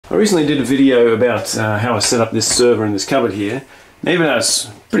I recently did a video about how I set up this server in this cupboard here. And even though it's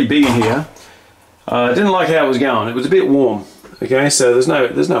pretty big in here, I didn't like how it was going. It was a bit warm. Okay, so there's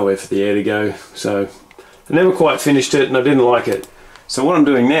nowhere for the air to go. So I never quite finished it, and I didn't like it. So what I'm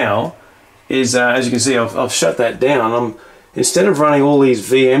doing now is, as you can see, I've shut that down. Instead of running all these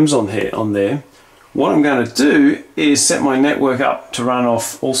VMs on there, what I'm going to do is set my network up to run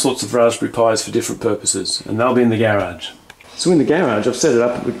off all sorts of Raspberry Pis for different purposes, and they'll be in the garage. So in the garage, I've set it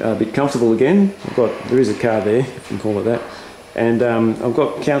up a bit comfortable again. There is a car there, if you can call it that, and I've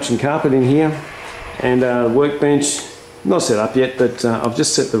got couch and carpet in here, and workbench not set up yet, but I've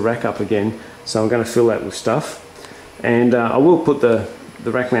just set the rack up again, so I'm going to fill that with stuff, and I will put the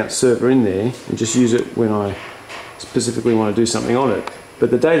rack mount server in there and just use it when I specifically want to do something on it.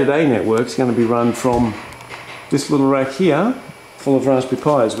 But the day-to-day network is going to be run from this little rack here, full of Raspberry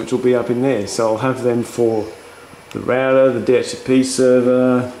Pis, which will be up in there. So I'll have them for the router, the DHCP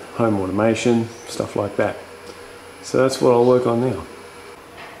server, home automation, stuff like that. So that's what I'll work on now.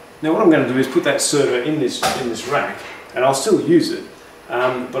 Now what I'm going to do is put that server in this rack, and I'll still use it,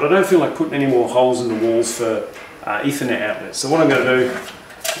 but I don't feel like putting any more holes in the walls for Ethernet outlets. So what I'm going to do,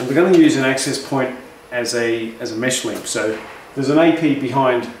 and we're going to use an access point as a mesh link. So there's an AP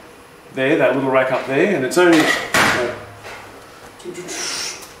behind there, that little rack up there, and it's only like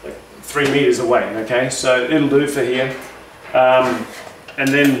 3 meters away, okay? So it'll do for here. And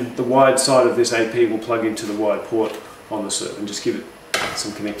then the wired side of this AP will plug into the wired port on the server and just give it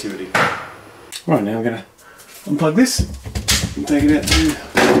some connectivity. Right, now I'm going to unplug this and take it out to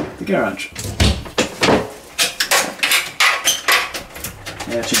the garage.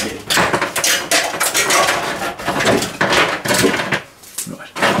 That should be it.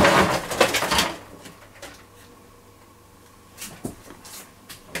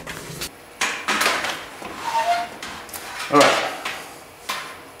 Alright,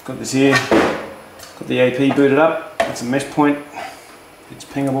 got this here, got the AP booted up, it's a mesh point, it's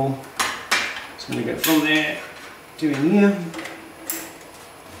pingable, so I'm going to go from there to in here.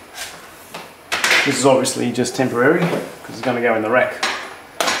 This is obviously just temporary because it's going to go in the rack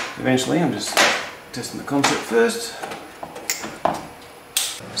eventually. I'm just testing the concept first.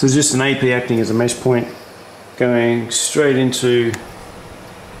 So there's just an AP acting as a mesh point going straight into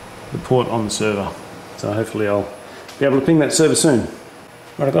the port on the server, so hopefully I'll be able to ping that server soon.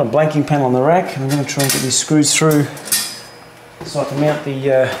 Right, I've got a blanking panel on the rack, and I'm going to try and get these screws through so I can mount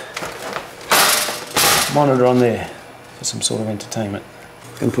the monitor on there for some sort of entertainment.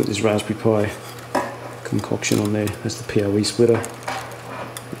 I'm going to put this Raspberry Pi concoction on there. That's the PoE splitter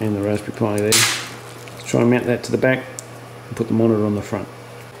and the Raspberry Pi there. Let's try and mount that to the back and put the monitor on the front.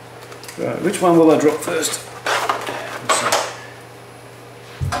 Right, which one will I drop first?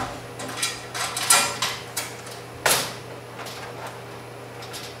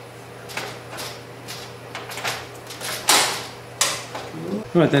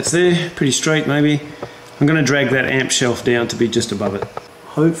 Right, that's there, pretty straight maybe. I'm going to drag that amp shelf down to be just above it.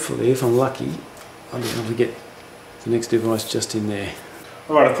 Hopefully, if I'm lucky, I'll be able to get the next device just in there.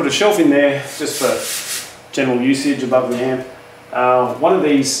 Alright, I've put a shelf in there just for general usage above the amp. One of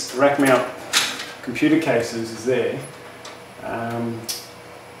these rack mount computer cases is there. I'm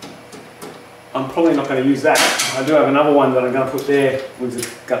probably not going to use that. I do have another one that I'm going to put there with the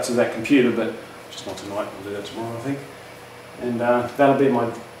guts of that computer, but just not tonight, I'll do that tomorrow I think. And that'll be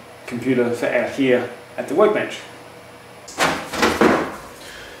my computer for out here at the workbench.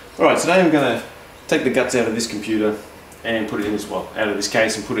 Alright, today I'm going to take the guts out of this computer and put it in this, well, out of this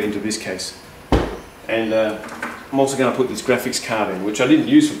case and put it into this case. And I'm also going to put this graphics card in, which I didn't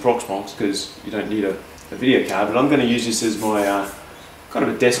use for Proxmox because you don't need a video card, but I'm going to use this as my kind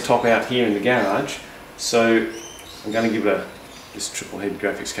of a desktop out here in the garage. So I'm going to give it this triple head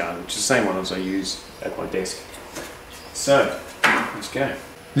graphics card, which is the same one as I use at my desk. So, let's go.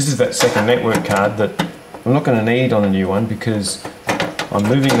 This is that second network card that I'm not going to need on a new one because I'm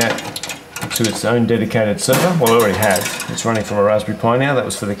moving that to its own dedicated server. Well, I already have. It's running from a Raspberry Pi now. That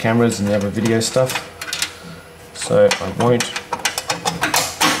was for the cameras and the other video stuff. So I won't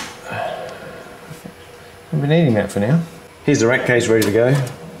be needing that for now. Here's the rack case ready to go.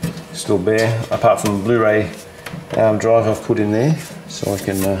 Still bare, apart from the Blu-ray drive I've put in there, so I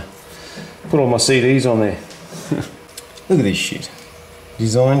can put all my CDs on there. Look at this shit.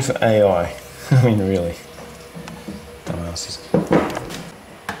 Designed for AI. I mean, really. Dumbasses.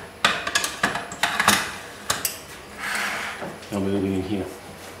 I'll be looking in here.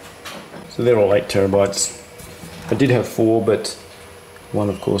 So they're all 8 terabytes. I did have 4, but one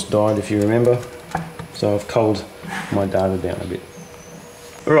of course died, if you remember. So I've culled my data down a bit.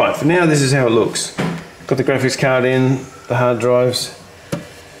 Alright, for now this is how it looks. Got the graphics card in, the hard drives,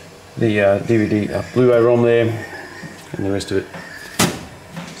 the DVD Blu-ray ROM there, and the rest of it.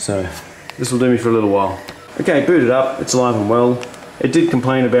 So this will do me for a little while. Okay, booted up, it's alive and well. It did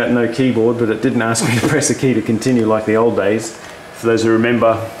complain about no keyboard, but it didn't ask me to press a key to continue like the old days. For those who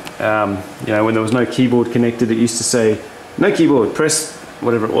remember, you know, when there was no keyboard connected, it used to say, no keyboard, press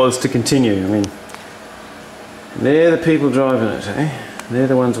whatever it was to continue. I mean, they're the people driving it, eh? They're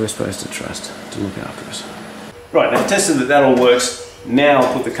the ones we're supposed to trust to look after us. Right, now I've tested that all works. Now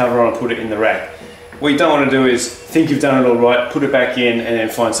I'll put the cover on and put it in the rack. What you don't want to do is think you've done it all right, put it back in, and then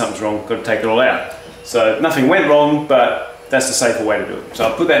find something's wrong, got to take it all out. So nothing went wrong, but that's the safer way to do it. So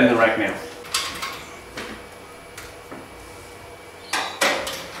I'll put that in the rack now.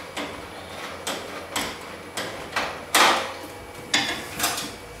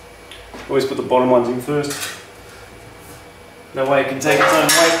 Always put the bottom ones in first. That way it can take its own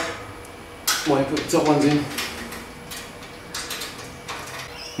weight while you put the top ones in.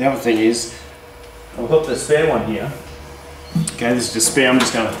 The other thing is, I've got the spare one here. Okay, this is just spare. I'm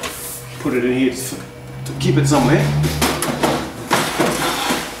just going to put it in here to keep it somewhere.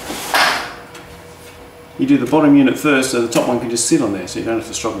 You do the bottom unit first, so the top one can just sit on there, so you don't have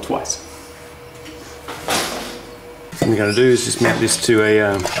to struggle twice. What I'm going to do is just mount this to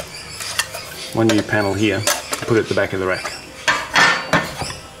a 1U panel here, and put it at the back of the rack.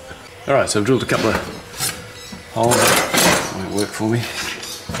 Alright, so I've drilled a couple of holes. That won't work for me.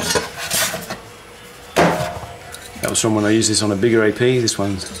 That was from when I used this on a bigger AP. This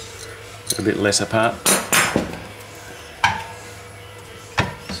one's a bit less apart.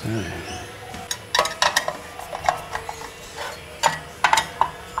 So.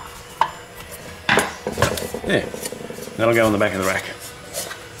 There. That'll go on the back of the rack.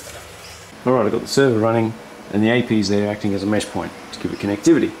 Alright, I've got the server running and the AP's there acting as a mesh point to give it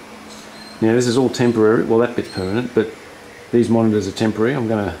connectivity. Now this is all temporary, well that bit's permanent, but these monitors are temporary. I'm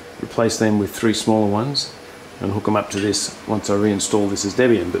going to replace them with 3 smaller ones and hook them up to this once I reinstall this as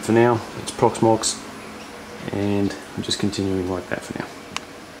Debian. But for now, it's Proxmox, and I'm just continuing like that for now.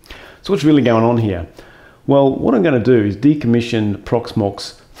 So what's really going on here? Well, what I'm going to do is decommission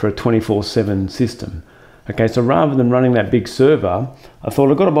Proxmox for a 24/7 system. Okay, so rather than running that big server, I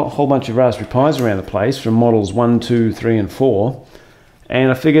thought I've got a whole bunch of Raspberry Pis around the place from models 1, 2, 3 and 4, and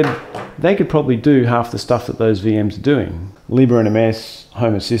I figured they could probably do half the stuff that those VMs are doing. LibreNMS,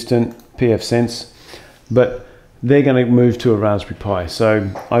 Home Assistant, pfSense, but they're going to move to a Raspberry Pi. So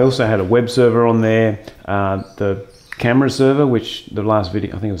I also had a web server on there, the camera server, which the last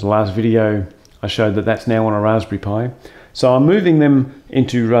video, I think it was the last video I showed that's now on a Raspberry Pi. So I'm moving them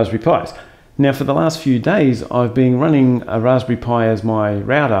into Raspberry Pis. Now for the last few days I've been running a Raspberry Pi as my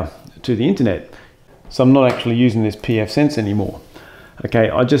router to the internet. So I'm not actually using this pfSense anymore. Okay,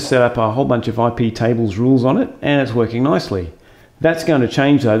 I just set up a whole bunch of IP tables rules on it and it's working nicely. That's going to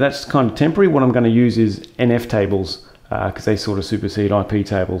change though, that's kind of temporary. What I'm going to use is NF tables because they sort of supersede IP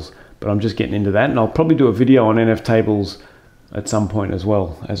tables, but I'm just getting into that, and I'll probably do a video on NF tables at some point as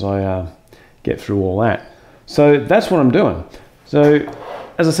well as I get through all that. So that's what I'm doing. So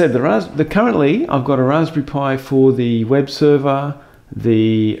as I said, currently I've got a Raspberry Pi for the web server,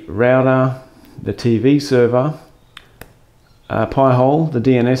 the router, the TV server, Pi-hole, the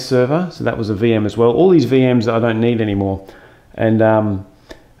DNS server, so that was a VM as well. All these VMs that I don't need anymore, and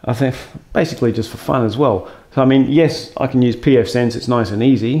I think basically just for fun as well. So I mean, yes, I can use pfSense, it's nice and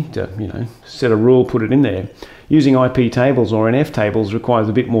easy to, you know, set a rule, put it in there. Using IP tables or NF tables requires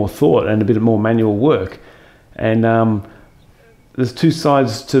a bit more thought and a bit more manual work. And there's two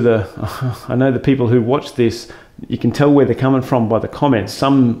sides to the, I know the people who watch this, you can tell where they're coming from by the comments. A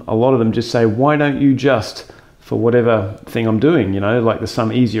lot of them just say, why don't you just, for whatever thing I'm doing, you know, like there's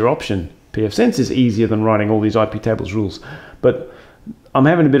some easier option. pfSense is easier than writing all these IP tables rules, but I'm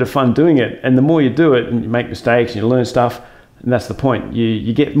having a bit of fun doing it, and the more you do it and you make mistakes and you learn stuff, and that's the point,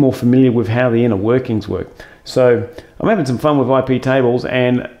 you get more familiar with how the inner workings work. So I'm having some fun with IP tables,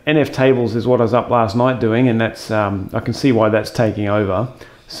 and NF tables is what I was up last night doing, and that's I can see why that's taking over.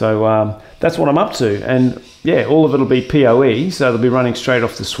 So that's what I'm up to, and yeah, all of it'll be PoE, so it'll be running straight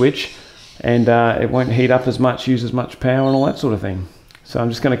off the switch, and it won't heat up as much, use as much power and all that sort of thing. So I'm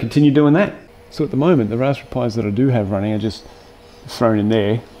just going to continue doing that. So at the moment, the Raspberry Pis that I do have running are just thrown in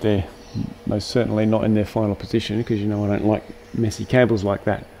there. They're most certainly not in their final position, because you know I don't like messy cables like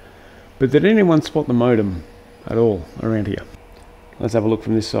that. But did anyone spot the modem at all around here? Let's have a look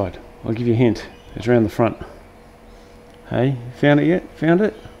from this side. I'll give you a hint. It's around the front. Hey, found it yet? Found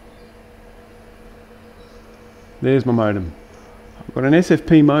it? There's my modem. I've got an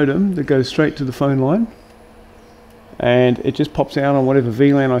SFP modem that goes straight to the phone line, and it just pops out on whatever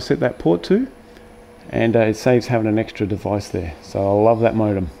VLAN I set that port to, and it saves having an extra device there. So I love that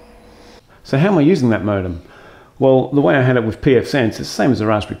modem. So how am I using that modem? Well, the way I had it with pfSense, it's the same as the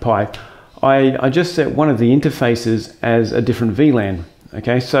Raspberry Pi. I just set one of the interfaces as a different VLAN.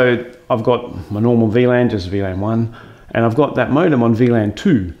 Okay, so I've got my normal VLAN, just VLAN 1, and I've got that modem on VLAN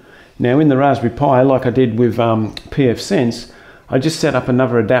 2. Now in the Raspberry Pi, like I did with pfSense, I just set up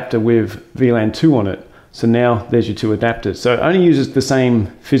another adapter with VLAN 2 on it. So now there's your two adapters. So it only uses the same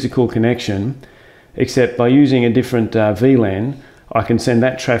physical connection, except by using a different VLAN, I can send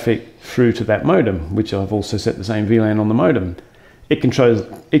that traffic through to that modem, which I've also set the same VLAN on the modem. It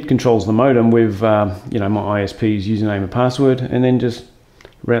controls the modem with you know, my ISP's username and password, and then just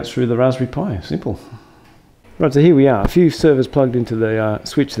routes through the Raspberry Pi. Simple. Right, so here we are. A few servers plugged into the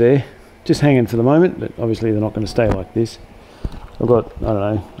switch there, just hanging for the moment, but obviously they're not going to stay like this. I've got, I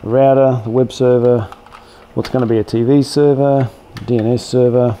don't know, a router, the web server, what's going to be a TV server, DNS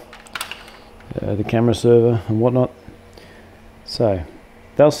server, the camera server and whatnot. So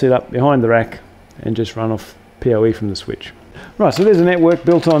they'll sit up behind the rack and just run off PoE from the switch. Right, so there's a network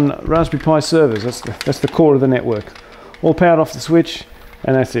built on Raspberry Pi servers. That's the core of the network. All powered off the switch,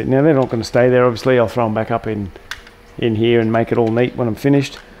 and that's it. Now they're not going to stay there, obviously. I'll throw them back up in here and make it all neat when I'm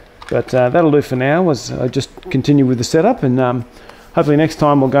finished. But that'll do for now, as I just continue with the setup, and hopefully next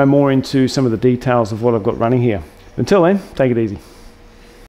time we'll go more into some of the details of what I've got running here. Until then, take it easy.